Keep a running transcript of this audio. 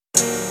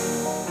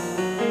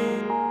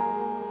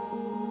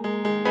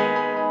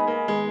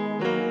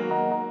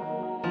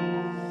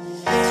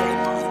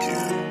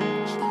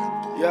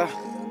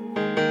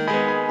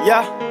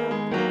Yeah.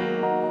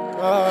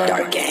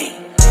 Dark game.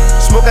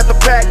 Smoke out the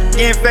pack,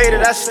 getting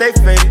faded, I stay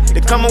faded.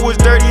 The coming was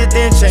dirty, it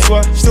didn't change.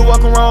 Still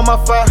walking around with my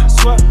fire.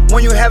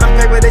 When you having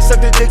paper, they suck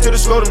the dick till the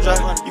scrotum dry.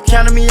 You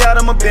counted me out,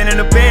 I'ma been in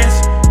the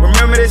bins.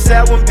 Remember they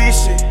said I wouldn't be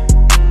shit.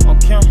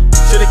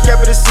 Should've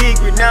kept it a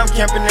secret, now I'm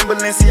camping in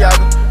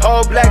Balenciaga.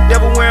 All black,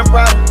 devil wearing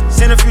Prada.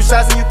 Send a few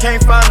shots and you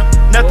can't find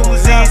them. Nothing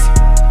was easy.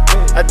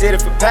 I did it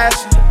for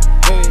passion,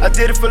 I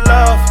did it for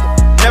love.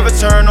 Never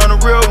turn on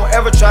the real one,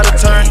 ever try to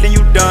turn, then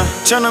you done.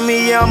 Turn on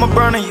me, yeah, I'ma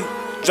burn on you.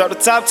 Drop the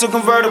top 2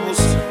 convertibles,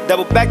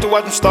 double back to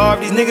watch them starve.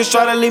 These niggas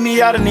try to leave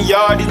me out in the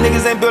yard. These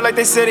niggas ain't built like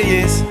they said he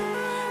is.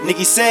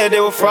 Nicky said they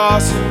were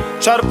frauds.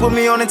 Try to put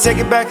me on and take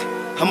it back.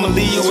 I'ma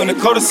leave you in the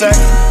cul-de-sac.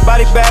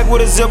 Body bag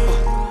with a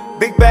zipper,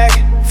 big bag,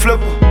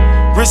 flipper,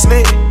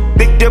 wristlet,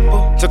 big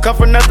dipper. Took off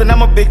for nothing,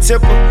 I'm a big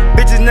tipper.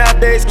 Bitches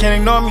nowadays can't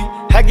ignore me.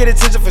 I get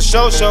attention for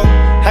show.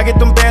 I get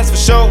them bands for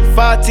show.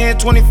 5, 10,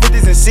 20,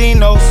 50s and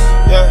C-nos.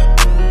 Yeah.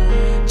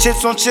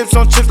 Chips on chips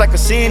like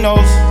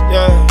casinos.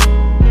 Yeah.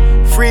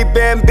 Free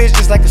bad bitch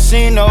just like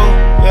casino,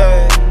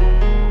 yeah.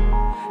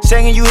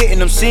 Saying you hitting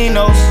them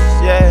C-nos,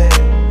 yeah.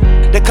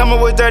 The coming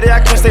was dirty, I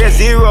can't stay at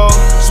 0.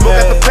 Smoke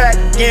out the pack,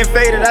 getting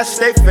faded, I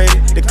stay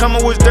faded. The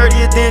coming was dirty,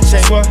 it didn't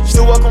change.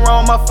 Still walking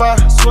around with my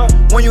fire.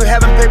 When you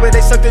having paper,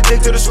 they suck the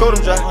dick till the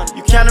scrotum dry.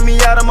 You counted me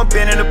out, I'ma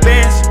been in the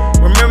bins.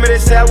 Remember they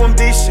said I wouldn't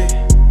be shit.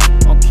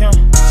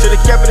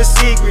 Should've kept it a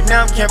secret,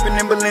 now I'm camping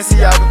in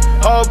Balenciaga.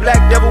 All black,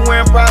 devil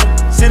wearing Prada.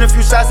 Send a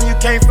few shots and you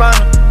can't find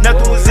them.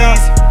 Nothing was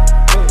easy.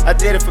 I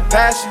did it for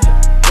passion,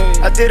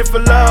 I did it for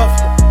love.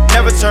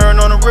 Never turn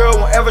on the real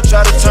one, ever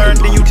try to turn,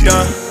 then you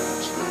done.